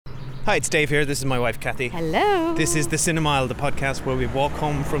Hi, it's Dave here. This is my wife, Kathy. Hello. This is the Cinemile, the podcast where we walk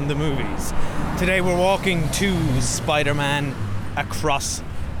home from the movies. Today we're walking to Spider-Man Across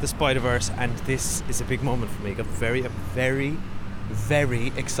the Spider-Verse, and this is a big moment for me. I got very,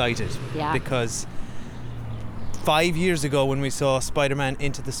 very excited. Yeah. Because 5 years ago when we saw Spider-Man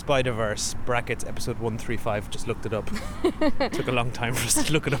Into the Spider-Verse, brackets episode 135, just looked it up. Took a long time for us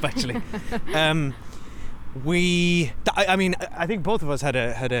to look it up, actually. I think both of us had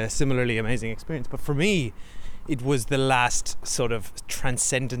a similarly amazing experience, but for me, it was the last sort of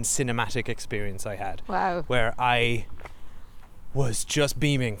transcendent cinematic experience I had. Wow. Where I was just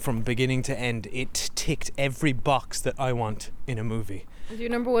beaming from beginning to end. It ticked every box that I want in a movie. It's your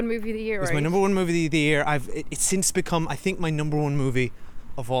number one movie of the year, right? It's my number one movie of the year. It's since become, I think, my number one movie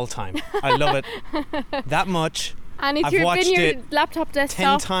of all time. I love it that much. And it's I've watched been your it laptop 10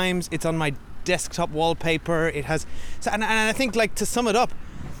 desktop. times. It's on my desktop wallpaper. It has, and I think, like, to sum it up,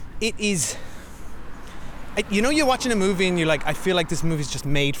 it is. You're watching a movie and you're like, I feel like this movie's just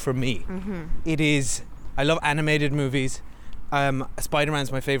made for me. Mm-hmm. It is. I love animated movies.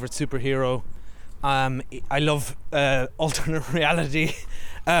 Spider-Man's my favorite superhero. I love alternate reality,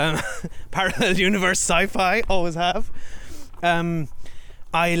 parallel universe sci-fi. Always have.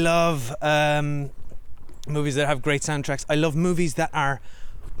 I love movies that have great soundtracks. I love movies that are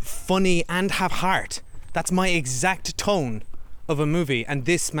funny and have heart. That's my exact tone of a movie, and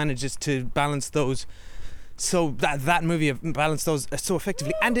this manages to balance those. So that movie balanced those so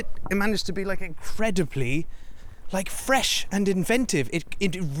effectively, and it managed to be like incredibly, like, fresh and inventive. It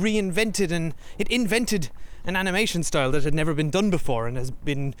reinvented and it invented an animation style that had never been done before and has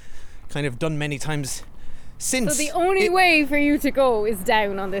been kind of done many times since. So the only way for you to go is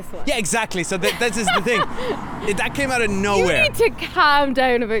down on this one. Yeah, exactly. So this is the thing. That came out of nowhere. You need to calm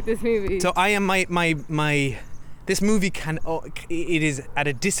down about this movie. So I am my this movie it is at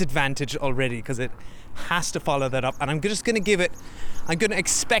a disadvantage already because it has to follow that up, and I'm going to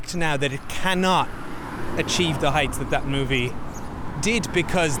expect now that it cannot achieve the heights that movie did,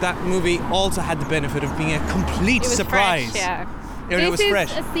 because that movie also had the benefit of being a complete surprise. Fresh, yeah. It was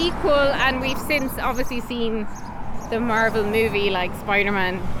fresh. This is a sequel, and we've since obviously seen the Marvel movie, like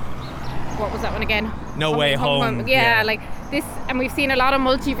Spider-Man. What was that one again? No Way Home. Yeah, like this, and we've seen a lot of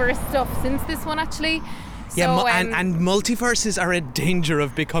multiverse stuff since this one, actually. Yeah, so, and multiverses are in danger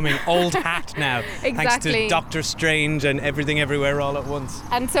of becoming old hat now. Exactly. Thanks to Doctor Strange and Everything Everywhere All at Once.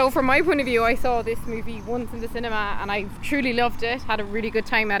 And so from my point of view, I saw this movie once in the cinema and I truly loved it, had a really good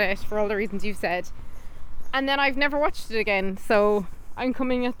time at it for all the reasons you've said. And then I've never watched it again, so I'm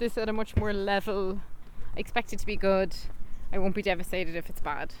coming at this at a much more level. I expect it to be good. I won't be devastated if it's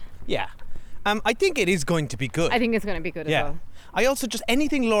bad. Yeah. I think it is going to be good. I think it's going to be good as well. I also just,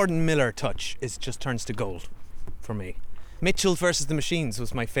 anything Lord and Miller touch just turns to gold for me. Mitchell versus the Machines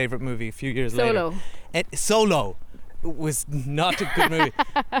was my favourite movie a few years later. Solo was not a good movie,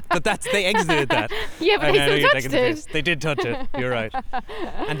 but they exited that. Yeah, but they still touched it. They did touch it, you're right.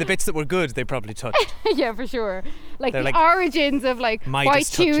 And the bits that were good, they probably touched. Yeah, for sure. Like They're the like origins of like why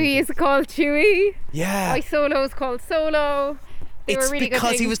Chewie is called Chewie. Yeah. Why Solo is called Solo. It's really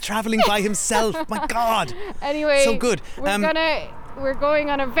because he was travelling by himself. My God. Anyway, so good. We're going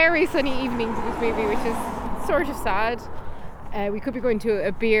on a very sunny evening to this movie, which is sort of sad. We could be going to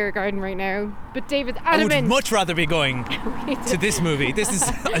a beer garden right now, but David's adamant. I would much rather be going to this movie. This is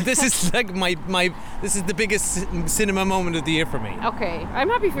like this is the biggest cinema moment of the year for me. Okay, I'm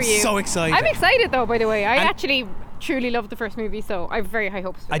happy for you. So excited. I'm excited though, by the way. I actually truly loved the first movie, so I have very high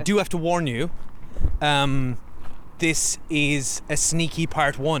hopes for I this. do have to warn you. This is a sneaky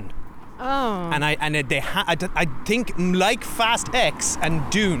part one. Oh. And I think, like Fast X and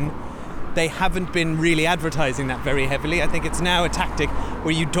Dune, they haven't been really advertising that very heavily. I think it's now a tactic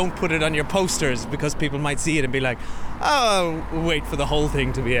where you don't put it on your posters because people might see it and be like, oh, wait for the whole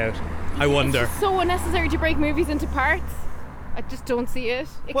thing to be out. I wonder. It's just so unnecessary to break movies into parts. I just don't see it.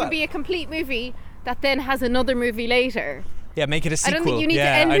 It could be a complete movie that then has another movie later. Yeah, make it a sequel. I don't think you need to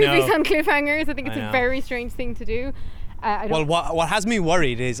end movies on cliffhangers. I think it's a very strange thing to do. Well, what has me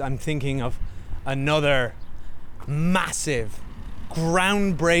worried is I'm thinking of another massive,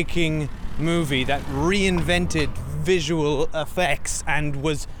 groundbreaking movie that reinvented visual effects and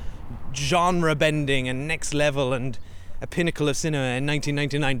was genre bending and next level and a pinnacle of cinema in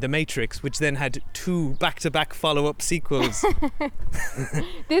 1999, The Matrix, which then had 2 back-to-back follow-up sequels.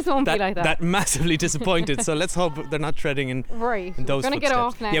 This won't be like that. That massively disappointed, so let's hope they're not treading in, right. in those We're going to get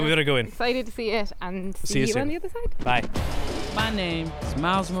off now. Yeah, we better go in. Excited to see it and see you soon on the other side. Bye. My name is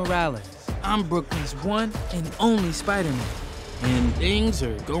Miles Morales. I'm Brooklyn's one and only Spider-Man. And things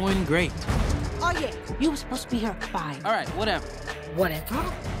are going great. Oh, yeah. You were supposed to be here at 5. All right, whatever. Whatever.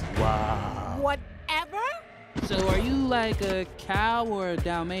 Wow. Whatever? So are you like a cow or a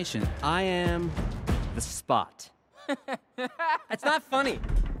Dalmatian? I am the Spot. It's not funny.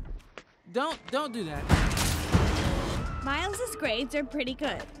 Don't do that. Miles's grades are pretty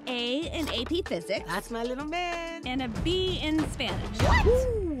good. A in AP Physics. That's my little man. And a B in Spanish.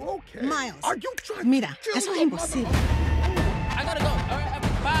 Ooh, okay. Miles. Are you trying Mira, eso es imposible. I gotta go. All right,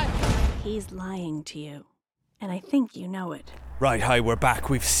 bye. He's lying to you. And I think you know it. Right, hi, we're back.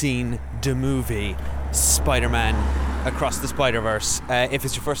 We've seen the movie Spider-Man Across the Spider-Verse. If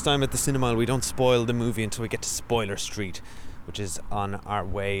it's your first time at the cinema, we don't spoil the movie until we get to Spoiler Street, which is on our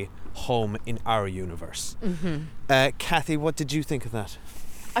way home in our universe. Kathy, what did you think of that?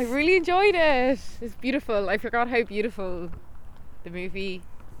 I really enjoyed it. It's beautiful. I forgot how beautiful the movie,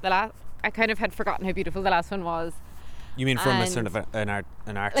 I kind of had forgotten how beautiful the last one was. You mean from a And sort of an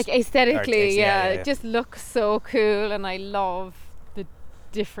art? Like aesthetically, taste, yeah, it just looks so cool, and I love the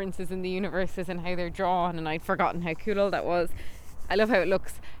differences in the universes and how they're drawn, and I'd forgotten how cool all that was. I love how it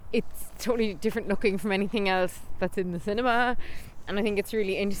looks. It's totally different looking from anything else that's in the cinema, and I think it's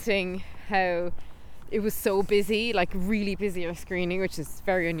really interesting how it was so busy, like really busy our screening, which is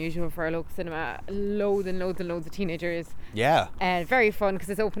very unusual for our local cinema. Loads and loads and loads of teenagers. Yeah. And very fun because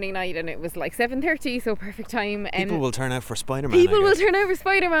it's opening night and it was like 7:30, so perfect time. People will turn out for Spider-Man. People will turn out for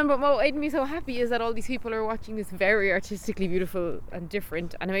Spider-Man, but what made me so happy is that all these people are watching this very artistically beautiful and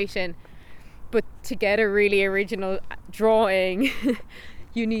different animation. But to get a really original drawing,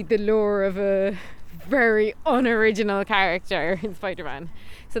 you need the lure of a very unoriginal character in Spider-Man.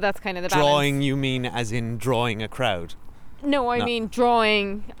 So that's kind of the balance. Drawing, you mean as in drawing a crowd? No, I mean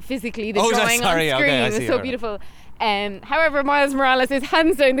drawing physically. The Oh, drawing sorry, on screen okay, I is see, so alright. beautiful. However, Miles Morales is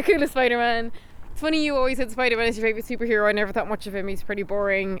hands down the coolest Spider-Man. It's funny you always said Spider-Man is your favourite superhero. I never thought much of him. He's pretty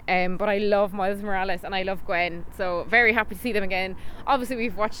boring. But I love Miles Morales and I love Gwen. So very happy to see them again. Obviously,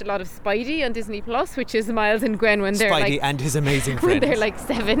 we've watched a lot of Spidey on Disney Plus, which is Miles and Gwen when they're Spidey like and his amazing when friends. they're like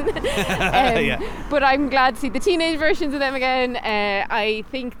 7. Yeah. But I'm glad to see the teenage versions of them again. I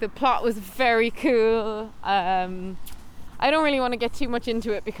think the plot was very cool. I don't really want to get too much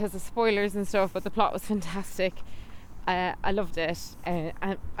into it because of spoilers and stuff, but the plot was fantastic. I loved it.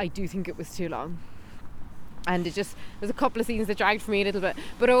 And I do think it was too long. And there's a couple of scenes that dragged for me a little bit.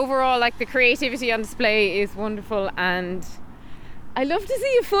 But overall, like, the creativity on display is wonderful, and I love to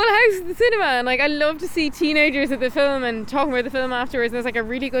see a full house at the cinema, and like I love to see teenagers at the film and talking about the film afterwards, and there's like a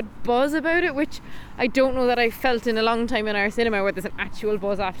really good buzz about it, which I don't know that I felt in a long time in our cinema, where there's an actual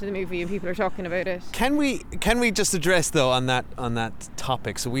buzz after the movie and people are talking about it. Can we just address though on that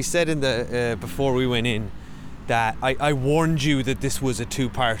topic? So we said in the before we went in that I warned you that this was a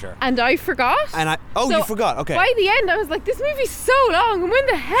two-parter. And I forgot. And you forgot. Okay. By the end, I was like, this movie's so long, and when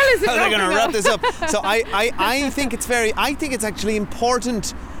the hell is it? How are they going to wrapping wrap up? this up? So I think it's actually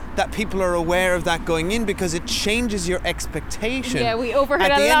important that people are aware of that going in, because it changes your expectation. Yeah, we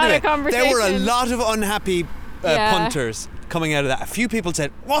overheard At the a end lot of of it, conversation. There were a lot of unhappy Yeah. punters coming out of that. A few people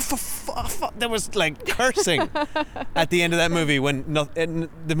said, "What the fuck?" There was like cursing at the end of that movie when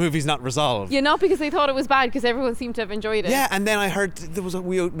the movie's not resolved. Yeah, not because they thought it was bad, because everyone seemed to have enjoyed it. Yeah, and then I heard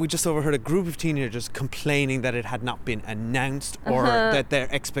we just overheard a group of teenagers complaining that it had not been announced or that their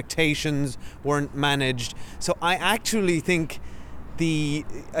expectations weren't managed. So I actually think the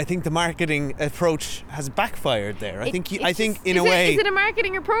marketing approach has backfired there. I think in a way. Is it a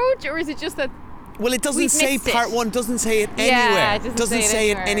marketing approach, or is it just that? Well, it doesn't We've say missed it. part one. Doesn't say it Yeah, anywhere. it doesn't say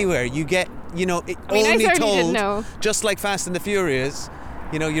it anywhere. You get, it I mean, I only certainly told. didn't know. Just like Fast and the Furious,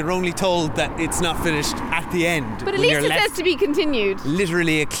 you're only told that it's not finished at the end. But at when least you're it left says to be continued.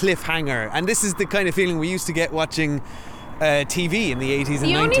 literally a cliffhanger. And this is the kind of feeling we used to get watching TV in the 80s and 90s.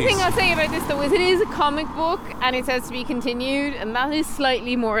 The only thing I'll say about this, though, is it is a comic book and it says to be continued, and that is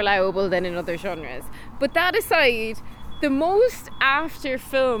slightly more allowable than in other genres. But that aside, the most after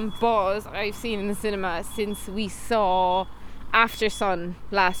film buzz I've seen in the cinema since we saw After Sun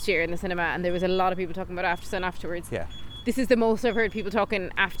last year in the cinema, and there was a lot of people talking about After Sun afterwards. Yeah. This is the most I've heard people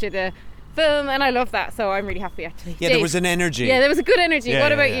talking after the film, and I love that, so I'm really happy actually. Yeah, Dave. there was an energy. Yeah, there was a good energy. Yeah, What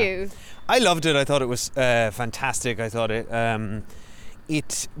yeah, about yeah. you? I loved it. I thought it was fantastic. I thought it I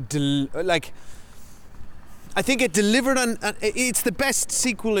think it delivered on. It's the best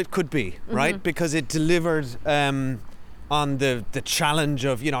sequel it could be, right? Because it delivered on the challenge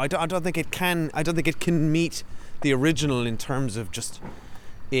of I don't think it can. I don't think it can meet the original in terms of just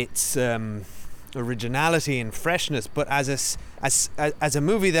its originality and freshness. But as a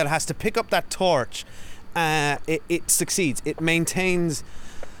movie that has to pick up that torch, it succeeds. It maintains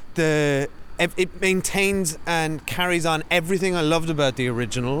the it maintains and carries on everything I loved about the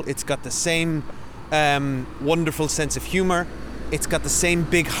original. It's got the same wonderful sense of humor. It's got the same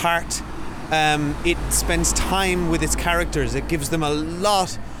big heart. It spends time with its characters. It gives them a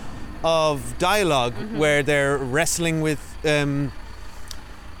lot of dialogue where they're wrestling with their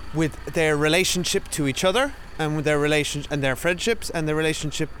relationship to each other and with their their friendships and their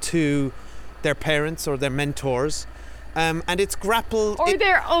relationship to their parents or their mentors. And it's grappled... Or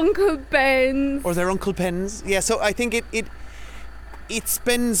their Uncle Bens. Or their Uncle Bens. Yeah, so I think it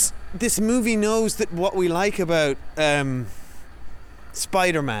spends... This movie knows that what we like about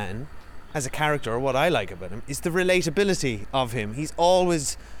Spider-Man as a character, or what I like about him, is the relatability of him. He's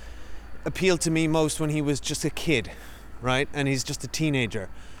always appealed to me most when he was just a kid, right? And he's just a teenager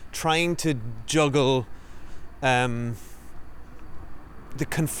trying to juggle the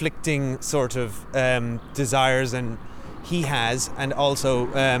conflicting sort of desires and he has, and also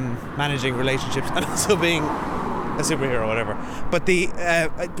managing relationships and also being a superhero or whatever. But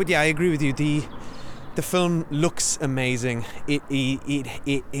yeah, I agree with you. The film looks amazing.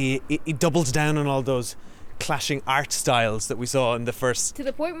 It doubles down on all those clashing art styles that we saw in the first. To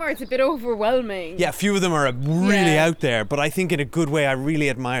the point where it's a bit overwhelming. Yeah, a few of them are really out there, but I think in a good way. I really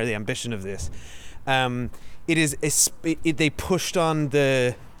admire the ambition of this. They pushed on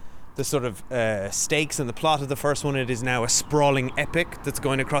the sort of stakes and the plot of the first one. It is now a sprawling epic that's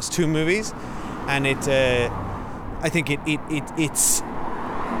going across 2 movies, and I think it's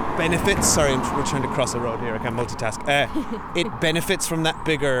benefits. Sorry, we're trying to cross a road here. I can't multitask. It benefits from that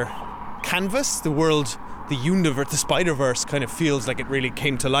bigger canvas. The world, the universe, the Spider-Verse kind of feels like it really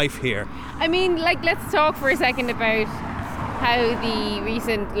came to life here. I mean, like, let's talk for a second about how the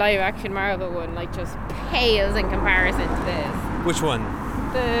recent live-action Marvel one, like, just pales in comparison to this. Which one?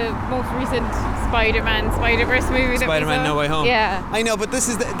 The most recent Spider-Verse movie. Spider-Man No Way Home. Yeah. I know, but this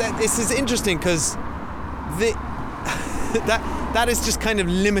is interesting because that is just kind of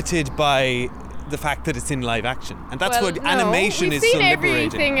limited by the fact that it's in live action, and that's animation is so liberating.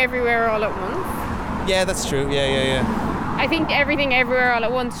 We've seen Everything Everywhere All at Once. Yeah, that's true. Yeah. I think Everything Everywhere All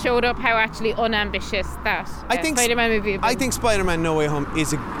at Once showed up how actually unambitious that Spider-Man movie had been. I think Spider-Man No Way Home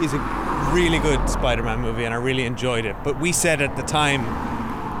is a really good Spider-Man movie, and I really enjoyed it. But we said at the time,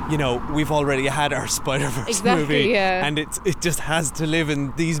 you know, we've already had our Spider-Verse movie, and it just has to live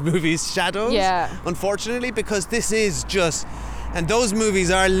in these movies' shadows, unfortunately, because this is just... And those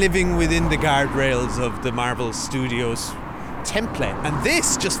movies are living within the guardrails of the Marvel Studios template. And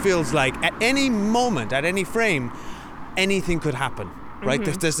this just feels like at any moment, at any frame, anything could happen, right?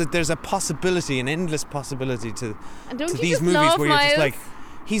 There's a possibility, an endless possibility to these movies where you're just like,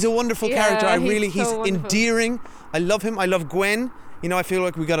 he's a wonderful character. He's endearing. I love him. I love Gwen. You know, I feel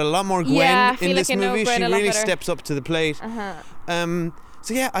like we got a lot more Gwen in this movie. She really steps up to the plate. So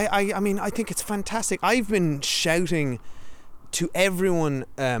yeah, I mean, I think it's fantastic. I've been shouting to everyone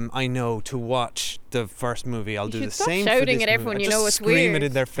I know to watch the first movie. I'll do the same for this movie. Shouting at everyone, you know, it's weird. Scream it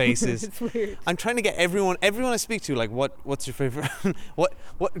in their faces. It's weird. I'm trying to get everyone I speak to, like, what's your favorite? what?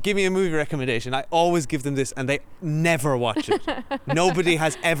 Give me a movie recommendation. I always give them this, and they never watch it. Nobody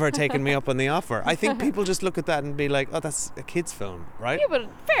has ever taken me up on the offer. I think people just look at that and be like, oh, that's a kid's film, right? Yeah, but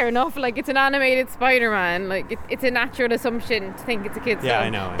fair enough. Like, it's an animated Spider-Man. Like, it's a natural assumption to think it's a kid's film. Yeah, I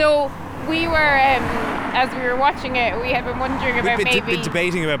know. Though we were, as we were watching it, we had been wondering about We've been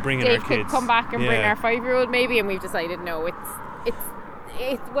debating about bringing Dave our kids. could come back and bring our 5-year-old maybe, and we've decided no. It's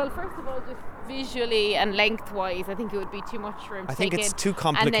well, first of all, just visually and lengthwise, I think it would be too much for him to take in. I think it's too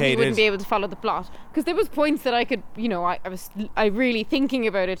complicated, and then he wouldn't be able to follow the plot, because there was points that I could, you know, I was really thinking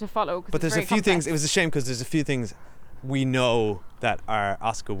about it to follow. But there's a few things. It was a shame because there's a few things we know that our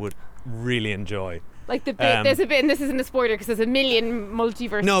Oscar would really enjoy. Like the bit, there's a bit, and this isn't a spoiler because there's a million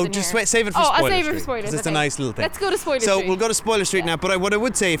multiverses. No, in just here. save it for spoiler. I'll save it for spoilers. spoilers. It's a nice little thing. Let's go to spoiler street. So we'll go to spoiler street now. But what I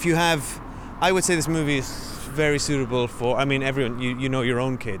would say, I would say this movie is very suitable for. I mean, everyone, you know your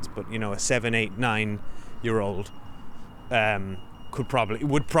own kids, but you know, a 7, 8, 9-year-old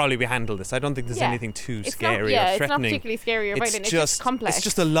would probably be handle this. I don't think there's anything too scary or threatening. It's not particularly scary or violent. It's just complex. It's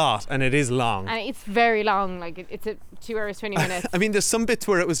just a lot, and it is long. And it's very long. Like it's 2 hours 20 minutes. I mean, there's some bits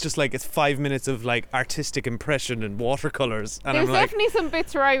where it was just like it's 5 minutes of like artistic impression and watercolors. And there's definitely some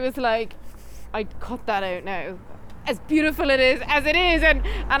bits where I was like, I'd cut that out now. As beautiful it is as it is, and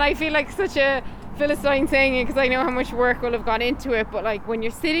I feel like such a Philistine saying it because I know how much work will have gone into it. But like when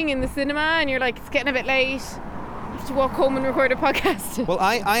you're sitting in the cinema and you're like, it's getting a bit late. have to walk home and record a podcast. Well,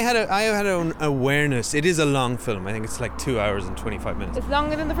 I had an awareness. It is a long film. I think it's like 2 hours and 25 minutes. It's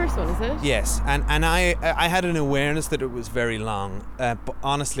longer than the first one, is it? Yes, and I had an awareness that it was very long. But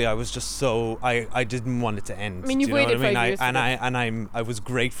honestly, I was just so I didn't want it to end. I mean, you've do you know waited what I mean? 5 years for this. I was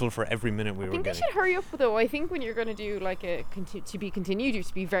grateful for every minute we were I think getting. you should hurry up though. I think when you're going to do like a to be continued, you have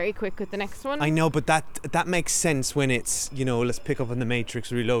to be very quick with the next one. I know, but that makes sense when it's, you know, let's pick up on The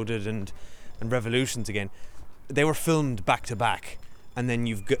Matrix Reloaded and Revolutions again. They were filmed back to back, and then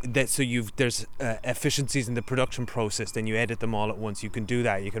there's efficiencies in the production process. Then you edit them all at once. You can do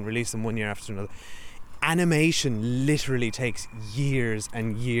that. You can release them one year after another. Animation literally takes years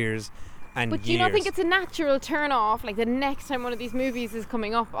and years and years. But do you not think it's a natural turn off? Like the next time one of these movies is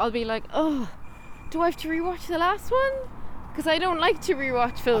coming up, I'll be like, oh, do I have to rewatch the last one? Because I don't like to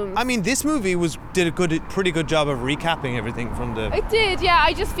rewatch films. I mean, this movie did a pretty good job of recapping everything from the It did, yeah.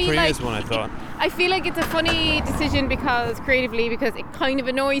 I just feel previous like one, I thought. I feel like it's a funny decision because it kind of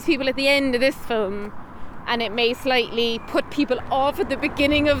annoys people at the end of this film, and it may slightly put people off at the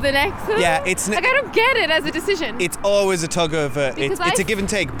beginning of the next film. Yeah, it's like I don't get it as a decision. It's always a tug of it's a give and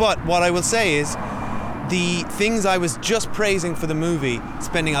take. But what I will say is, the things I was just praising for the movie,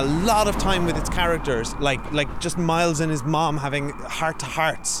 spending a lot of time with its characters, like just Miles and his mom having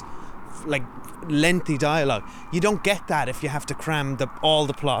heart-to-hearts, like lengthy dialogue. You don't get that if you have to cram all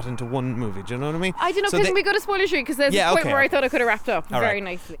the plot into one movie. Do you know what I mean? I don't know. So Can we go to spoiler street? Because there's a point where I thought I could have wrapped up very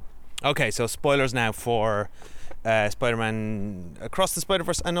nicely. Okay, so spoilers now for Spider-Man Across the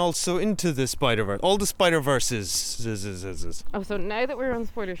Spider-Verse and also Into the Spider-Verse. All the Spider-Verses. Oh, so now that we're on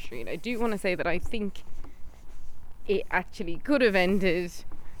spoiler street, I do want to say that I think it actually could have ended.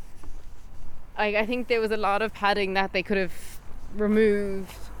 I think there was a lot of padding that they could have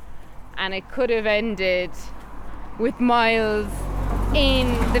removed, and it could have ended with Miles in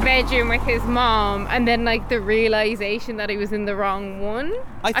the bedroom with his mom, and then like the realization that he was in the wrong one.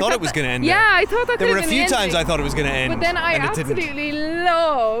 I thought it was going to end there. Yeah, I thought that there could were have a been few the times ending. I thought it was going to end, but then I and it didn't. absolutely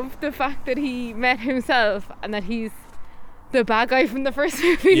love the fact that he met himself and that he's the bad guy from the first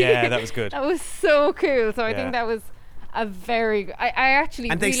movie. Yeah, that was good. That was so cool. So I think that was a very I actually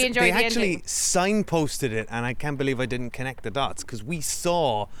and really enjoyed they the actually ending. signposted it, and I can't believe I didn't connect the dots, because we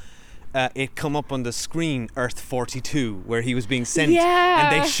saw it come up on the screen, Earth 42, where he was being sent,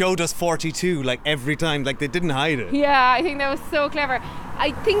 and they showed us 42 like every time, like they didn't hide it. Yeah, I think that was so clever.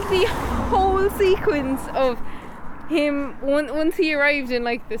 I think the whole sequence of him once he arrived in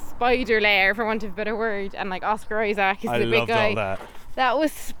like the spider lair, for want of a better word, and like Oscar Isaac is the big guy. All that. That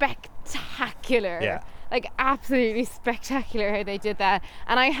was spectacular. Yeah. Like absolutely spectacular how they did that.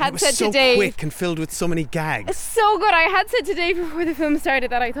 And I had said so today, quick and filled with so many gags. so good. I had said today before the film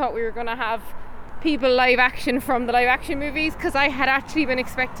started that I thought we were going to have people live action from the live action movies, because I had actually been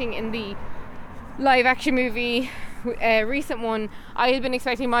expecting in the live action movie recent one, I had been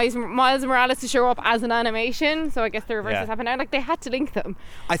expecting Miles Morales to show up as an animation, so I guess the reverse has happened now. Like, they had to link them.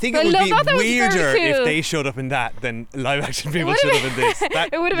 I think But it would I be thought that was very weirder cool. if they showed up in that than live action people should have in this.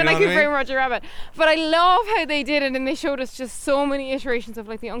 It would have been like Who Framed Roger Rabbit. But I love how they did it, and they showed us just so many iterations of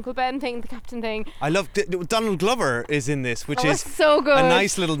like the Uncle Ben thing, the Captain thing. I love Donald Glover is in this, which is so good. a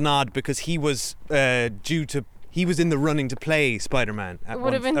nice little nod, because he was he was in the running to play Spider-Man at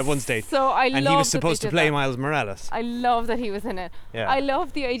one stage. So and he was supposed to play Miles Morales. I love that he was in it. Yeah. I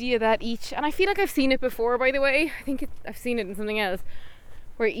love the idea that and I feel like I've seen it before, by the way. I think I've seen it in something else,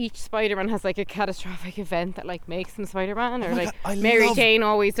 where each Spider-Man has like a catastrophic event that like makes him Spider-Man, or like God, Mary Jane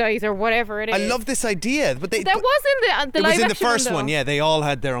always dies, or whatever it is. I love this idea, but that was in the it live was in the action first one, one. Yeah, they all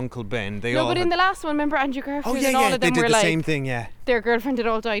had their Uncle Ben. But in the last one, remember Andrew Garfield and all of them they did were the like same thing. Yeah, their girlfriend had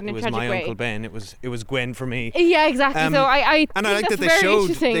all died in it a was tragic my way. Uncle Ben. It was Gwen for me. Yeah, exactly. So I and think I like that that's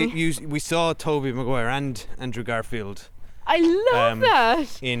they very showed we saw Tobey Maguire and Andrew Garfield. I love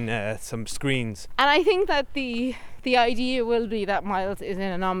that in some screens. And I think that the idea will be that Miles is an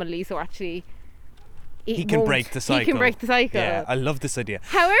anomaly, so actually he can break the cycle. He can break the cycle. Yeah, I love this idea.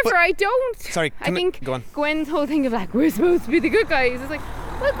 However, I don't. Sorry, I think go on. Gwen's whole thing of like, we're supposed to be the good guys. It's like,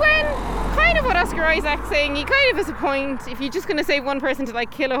 well, Gwen, kind of what Oscar Isaac's saying. He kind of has a point. If you're just going to save one person to like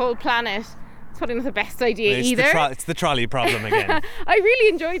kill a whole planet, it's probably not the best idea either. It's the trolley problem again. I really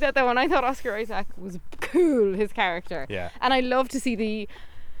enjoyed that though, and I thought Oscar Isaac was cool, his character. Yeah. And I love to see the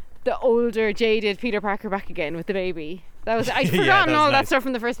older, jaded Peter Parker back again with the baby. I'd forgotten all that stuff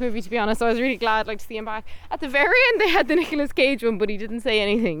from the first movie, to be honest, so I was really glad to see him back. At the very end they had the Nicolas Cage one, but he didn't say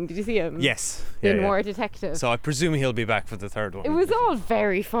anything. Did you see him? Yes. The Noir Detective. So I presume he'll be back for the third one. It was all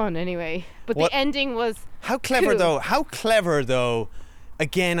very fun anyway, but the ending was How clever though.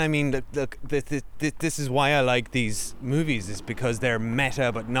 Again, I mean, look, this is why I like these movies, is because they're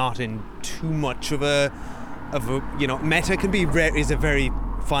meta, but not in too much of a meta can be is a very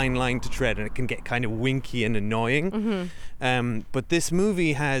fine line to tread, and it can get kind of winky and annoying. But this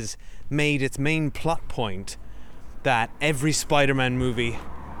movie has made its main plot point that every Spider-Man movie,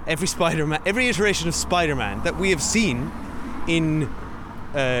 every iteration of Spider-Man that we have seen in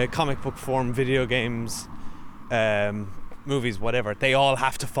comic book form, video games, movies, whatever, they all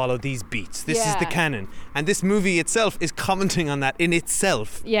have to follow these beats. This is the canon, and this movie itself is commenting on that in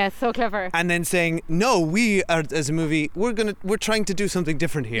itself. Yeah, so clever. And then saying, no, we are, as a movie, we're trying to do something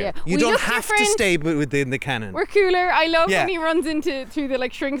different here. Yeah. You We don't look have to different. stay within the canon. We're cooler. I love Yeah. when he runs through the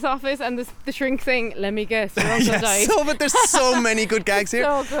like shrink's office and the shrink saying, "Let me guess, your uncle died." But there's so many good gags here.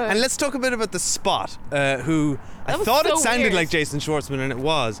 So good. And let's talk a bit about the Spot, who I was thought it so sounded weird. like Jason Schwartzman, and it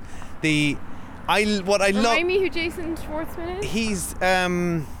was. What I love. Remind me who Jason Schwartzman is? He's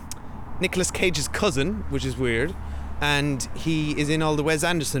Nicolas Cage's cousin, which is weird, and he is in all the Wes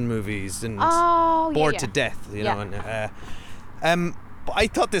Anderson movies and Bored to Death, you know. And but I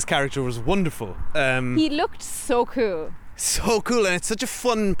thought this character was wonderful. He looked so cool. So cool, and it's such a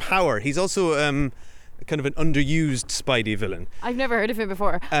fun power. He's also kind of an underused Spidey villain. I've never heard of him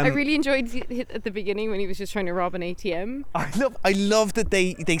before. I really enjoyed it at the beginning when he was just trying to rob an ATM. I love that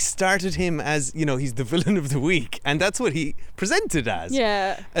they started him as, he's the villain of the week, and that's what he presented as.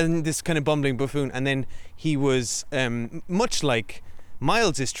 Yeah. And this kind of bumbling buffoon, and then he was much like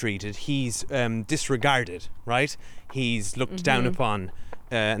Miles is treated. He's disregarded, right? He's looked down upon,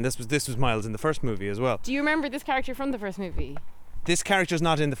 and this was Miles in the first movie as well. Do you remember this character from the first movie? This character's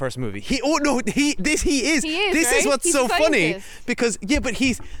not in the first movie. He is. He is, This right? is what's He's so a funny scientist. because but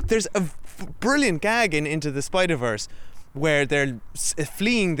there's a brilliant gag in Into the Spider-Verse where they're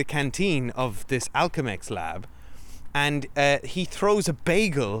fleeing the canteen of this Alchemex lab, and he throws a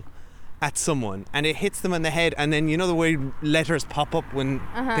bagel at someone and it hits them on the head, and then the way letters pop up when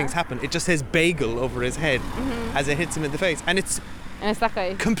things happen, it just says bagel over his head as it hits him in the face, and it's that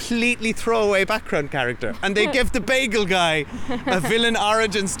guy. completely throwaway background character, and they give the bagel guy a villain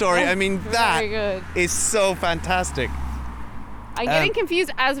origin story. I mean, that Very good. is so fantastic. I'm getting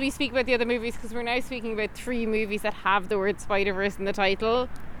confused as we speak about the other movies because we're now speaking about 3 movies that have the word Spider-Verse in the title.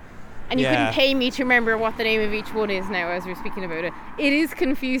 And you couldn't pay me to remember what the name of each one is now as we're speaking about it. It is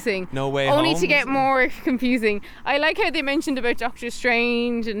confusing. No Way Only Home, to get isn't it? more confusing. I like how they mentioned about Doctor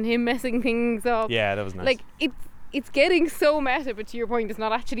Strange and him messing things up. Yeah, that was nice. Like, it's getting so meta, but to your point, it's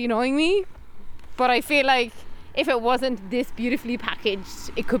not actually annoying me. But I feel like if it wasn't this beautifully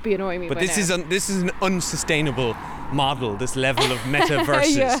packaged, it could be annoying me. But by this now. is an unsustainable model. This level of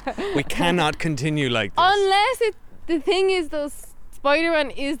metaverses. Yeah. We cannot continue like this. Unless the thing is,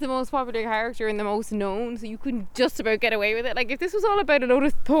 Spider-Man is the most popular character and the most known, so you couldn't just about get away with it. Like, if this was all about a load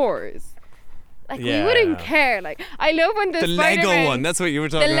of Thors, we wouldn't care. Like, I love when the Lego Spider-Man, one. That's what you were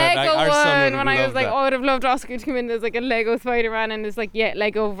the talking about. Lego Like, our son one, would when I love was like, that. oh, I'd have loved Oscar to come in as like a Lego Spider-Man, and it's like,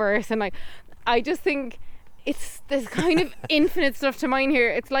 Lego verse, and like, I just think there's kind of infinite stuff to mine here.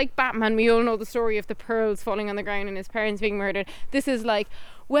 It's like Batman. We all know the story of the pearls falling on the ground and his parents being murdered. This is like,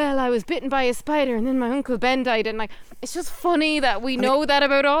 well, I was bitten by a spider and then my Uncle Ben died, and like, it's just funny that we know that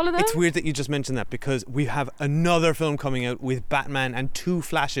about all of them. It's weird that you just mentioned that because we have another film coming out with Batman and 2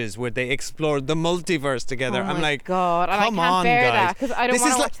 Flashes where they explore the multiverse together. Oh I'm my like, God, and I come can't on, bear guys. that, 'cause I don't This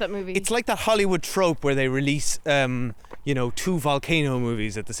wanna is watch that movie. It's like that Hollywood trope where they release, 2 volcano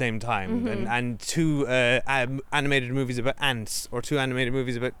movies at the same time, and 2 animated movies about ants or 2 animated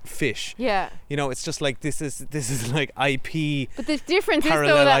movies about fish. Yeah. It's just like this is like IP. But the difference is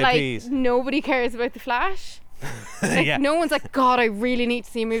Parallel though that IPs. like nobody cares about the Flash. Like, Yeah. no one's like, God, I really need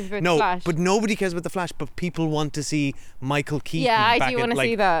to see a movie about the No, Flash. but nobody cares about the Flash. But people want to see Michael Keaton. Yeah, I back do in, wanna like,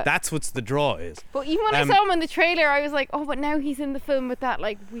 see that. That's what's the draw is. But even when I saw him in the trailer, I was like, oh, but now he's in the film with that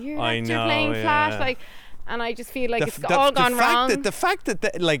like weird I actor know, playing yeah. Flash, like, and I just feel like it's all gone wrong. The fact that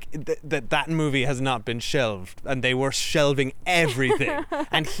that movie has not been shelved, and they were shelving everything,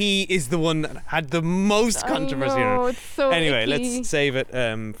 and he is the one that had the most controversy. I know, around. it's so Anyway, icky. let's save it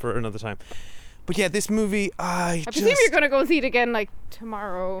for another time. But yeah, this movie, I presume you're gonna go see it again like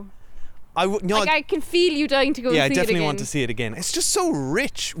tomorrow. I can feel you dying to go see it yeah, I again. definitely want to see it again. It's just so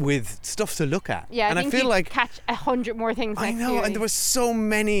rich with stuff to look at. Yeah, and I think feel you'd like catch 100 more things I next know, year. and there were so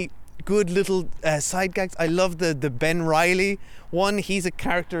many good little side gags. I love the Ben Reilly one. He's a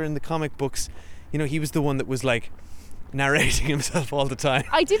character in the comic books. He was the one that was like narrating himself all the time.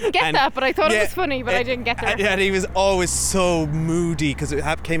 I didn't get that, but I thought it was funny, but I didn't get the reference. And he was always so moody because it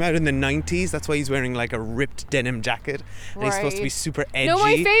came out in the 90s. That's why he's wearing like a ripped denim jacket, and he's supposed to be Right. super edgy. No,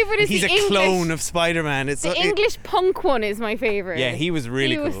 my favourite and is he's the a clone English- of Spider-Man. The English punk one is my favourite. Yeah, he was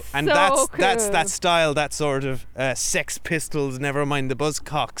really He cool. was And so that's cool. that style, that sort of Sex Pistols, never mind the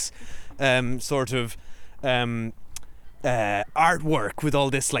Buzzcocks, sort of artwork with all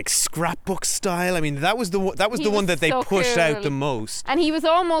this like scrapbook style. I mean, that was the one that they so pushed out cool. the most. And he was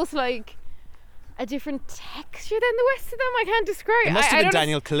almost like a different texture than the rest of them. I can't describe. It must have I been don't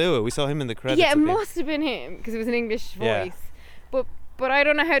Daniel Kaluuya. We saw him in the credits. Yeah, it I think. must have been him because it was an English Yeah. voice. But I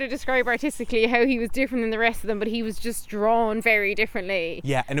don't know how to describe artistically how he was different than the rest of them. But he was just drawn very differently.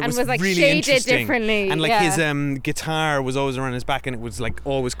 Yeah, and it was was like really shaded interesting. differently. And like yeah. his guitar was always around his back, and it was like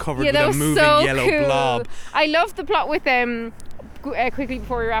always covered Yeah, with that a was moving so yellow cool. blob. I love the plot with quickly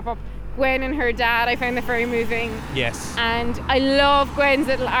before we wrap up, Gwen and her dad. I found that very moving. Yes. And I love Gwen's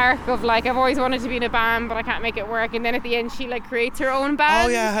little arc of like, I've always wanted to be in a band, but I can't make it work. And then at the end, she like creates her own band.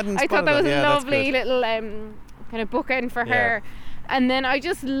 Oh yeah, I hadn't. I thought spotted that was Yeah, a that's lovely good. little kind of bookend for Yeah. her. And then I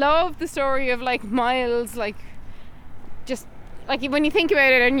just love the story of like Miles, like just like when you think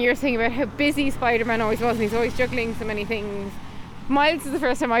about it and you're thinking about how busy Spider-Man always was, and he's always juggling so many things. Miles is the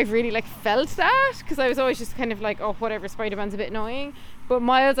first time I've really like felt that, because I was always just kind of like, oh, whatever, Spider-Man's a bit annoying. But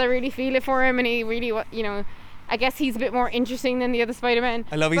Miles, I really feel it for him, and he really, I guess he's a bit more interesting than the other Spider-Man.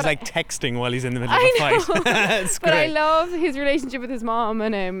 I love he's But like texting while he's in the middle of I a fight. It's But I great. love his relationship with his mom,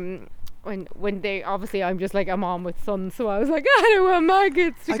 and when they obviously, I'm just like a mom with sons, so I was like, I don't want my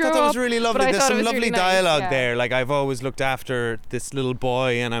kids to I grow thought that was up. really But lovely. I There's thought it some was lovely really nice, dialogue yeah. there. Like, I've always looked after this little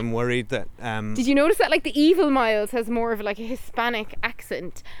boy, and I'm worried that. Did you notice that like the evil Miles has more of like a Hispanic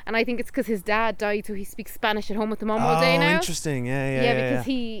accent, and I think it's because his dad died, so he speaks Spanish at home with the mom all day now. Interesting. Yeah. Because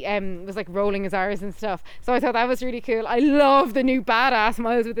he was like rolling his R's and stuff. So I thought that was really cool. I love the new badass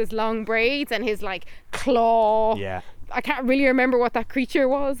Miles with his long braids and his like claw. Yeah. I can't really remember what that creature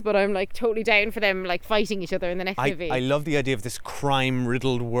was, but I'm like totally down for them like fighting each other in the next movie. I love the idea of this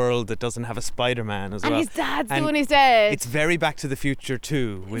crime-riddled world that doesn't have a Spider-Man as and well. his dad's And doing his dead. It's very Back to the Future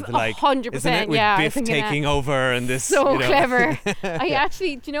too, with like 100%, isn't it? With yeah, I was Biff thinking that. taking over and this. So you know. clever. I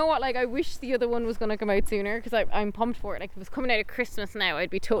actually, do you know what? Like, I wish the other one was going to come out sooner, because I'm pumped for it. Like, if it was coming out at Christmas now, I'd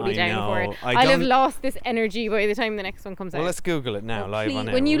be totally I down for know. it. I I'd have don't- lost this energy by the time the next one comes Well, out. let's Google it now, Oh, live please, on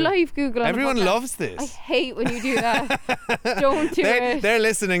air. when you will we? live Google on the Everyone podcast, loves I this. hate when you do that. Don't do it. They're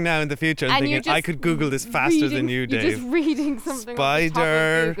listening now in the future and And you're thinking, I just could Google this faster than you, Dave. You're just reading something off the top of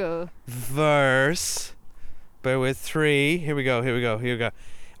Spider Google. Verse. Bear with 3. Here we go.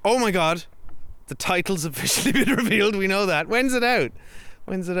 Oh my god. The title's officially been revealed. We know that. When's it out?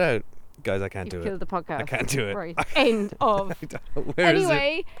 Guys, I can't do You've it. killed the podcast. I can't do it. Right. End of. Where is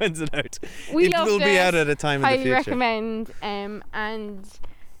Anyway, it? When's it out? We it loved will be it. out at a time in the Highly future. recommend. And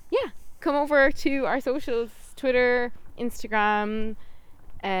yeah, come over to our socials: Twitter, Instagram,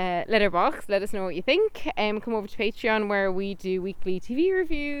 Letterboxd. Let us know what you think. Come over to Patreon, where we do weekly TV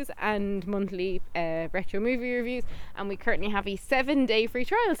reviews and monthly retro movie reviews. And we currently have a 7-day free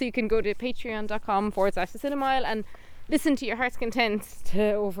trial, so you can go to patreon.com/theCinemile and listen to your heart's content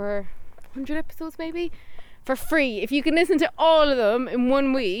to over 100 episodes maybe for free. If you can listen to all of them in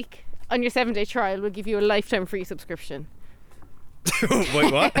 1 week on your 7-day trial, we'll give you a lifetime free subscription.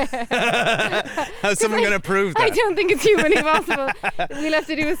 Wait, what? How's someone going to prove that? I don't think it's humanly possible. We'll have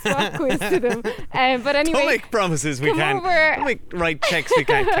to do a swap quiz to them. But anyway, Don't make promises we come can't. over. Don't write checks we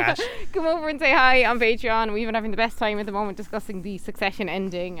can't cash. come over and say hi on Patreon. We've been having the best time at the moment discussing the Succession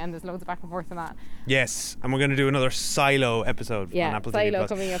ending, and there's loads of back and forth on that. Yes, and we're going to do another Silo episode Yeah, on Apple Silo TV+.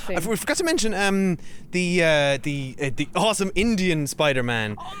 coming up soon. We forgot to mention the awesome Indian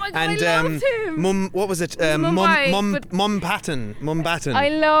Spider-Man. Oh my God, and I loved him. What was it? Mumbai, but- Mumbattan. I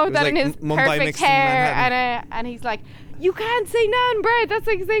love It was that like in his Mumbai perfect mixed in hair, Manhattan. and he's like, you can't say naan bread. That's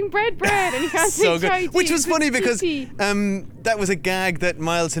like saying bread, and you can't So say chai good. Which tea, was it's funny because tea. that was a gag that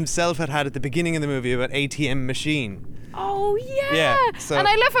Miles himself had at the beginning of the movie about ATM machine. Oh yeah. Yeah, so- And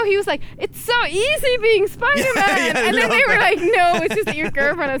I love how he was like, it's so easy being Spider-Man. Yeah, I and then love they were that. like, no, it's just that your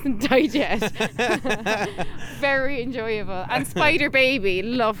girlfriend hasn't died yet. Very enjoyable. And Spider Baby,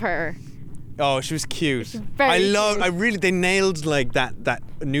 love her. Oh, she was cute. very cute. They nailed like that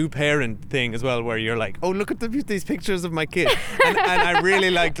new parent thing as well, where you're like, oh, look at these pictures of my kid. and I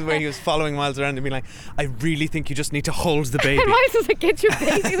really liked the way he was following Miles around and being like, I really think you just need to hold the baby. And Miles was like, get your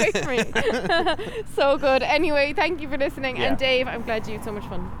baby away from me. So good. Anyway, thank you for listening. Yeah. And Dave, I'm glad you had so much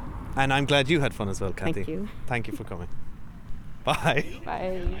fun. And I'm glad you had fun as well, Kathy. Thank you. Thank you for coming. Bye.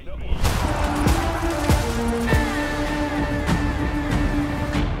 Bye.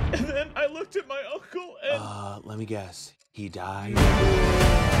 And then I looked at my uncle and... Let me guess. He died?